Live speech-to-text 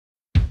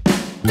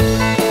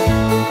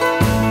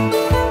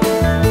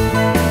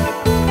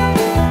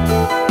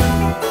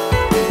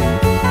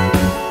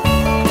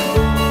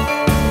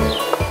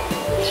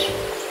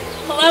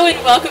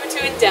Welcome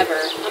to Endeavor,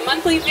 a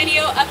monthly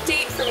video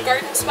update from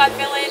Garden Spot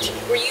Village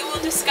where you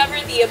will discover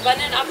the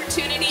abundant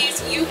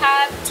opportunities you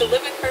have to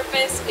live with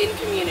purpose in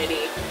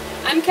community.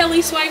 I'm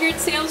Kelly Sweigart,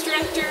 Sales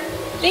Director.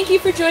 Thank you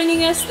for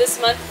joining us this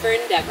month for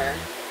Endeavor.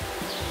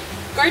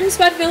 Garden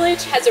Spot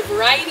Village has a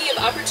variety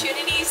of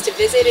opportunities to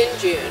visit in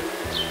June.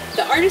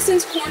 The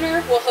Artisans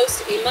Corner will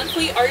host a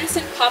monthly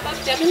artisan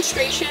pop-up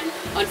demonstration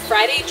on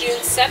Friday,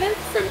 June 7th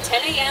from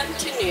 10 a.m.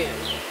 to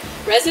noon.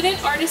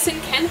 Resident artisan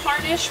Ken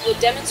Harnish will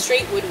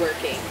demonstrate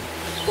woodworking.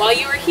 While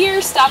you are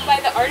here, stop by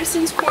the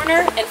Artisans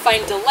Corner and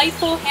find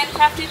delightful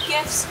handcrafted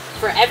gifts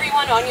for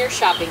everyone on your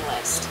shopping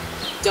list.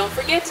 Don't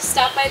forget to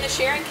stop by the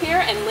Share Care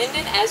and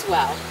Linden as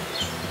well.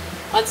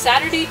 On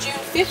Saturday,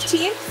 June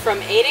 15th from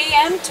 8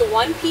 a.m. to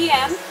 1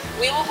 p.m.,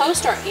 we will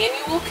host our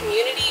annual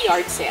community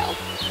yard sale.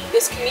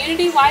 This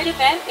community-wide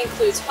event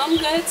includes home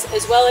goods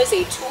as well as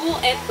a tool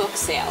and book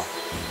sale.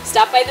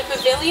 Stop by the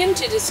Pavilion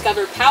to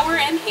discover power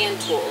and hand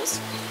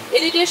tools.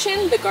 In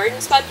addition, the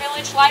Garden Spot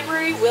Village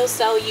Library will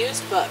sell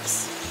used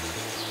books.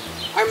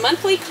 Our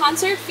monthly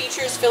concert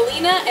features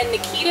Felina and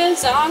Nikita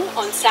Zong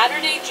on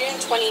Saturday, June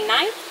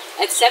 29th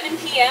at 7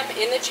 p.m.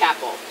 in the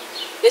chapel.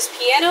 This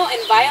piano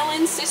and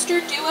violin sister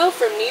duo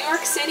from New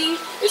York City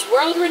is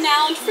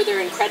world-renowned for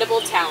their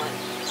incredible talent.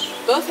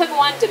 Both have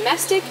won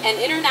domestic and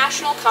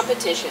international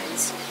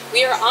competitions.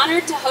 We are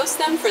honored to host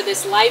them for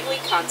this lively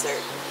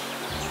concert.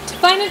 To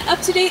find an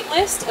up-to-date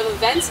list of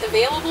events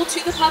available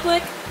to the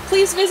public,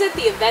 please visit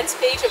the events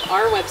page of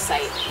our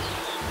website.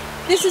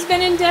 This has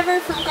been Endeavor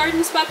from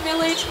Garden Spot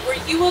Village,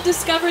 where you will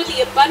discover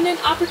the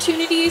abundant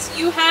opportunities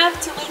you have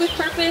to live with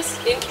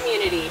purpose in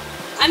community.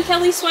 I'm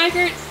Kelly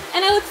Sweigart,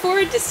 and I look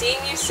forward to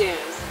seeing you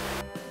soon.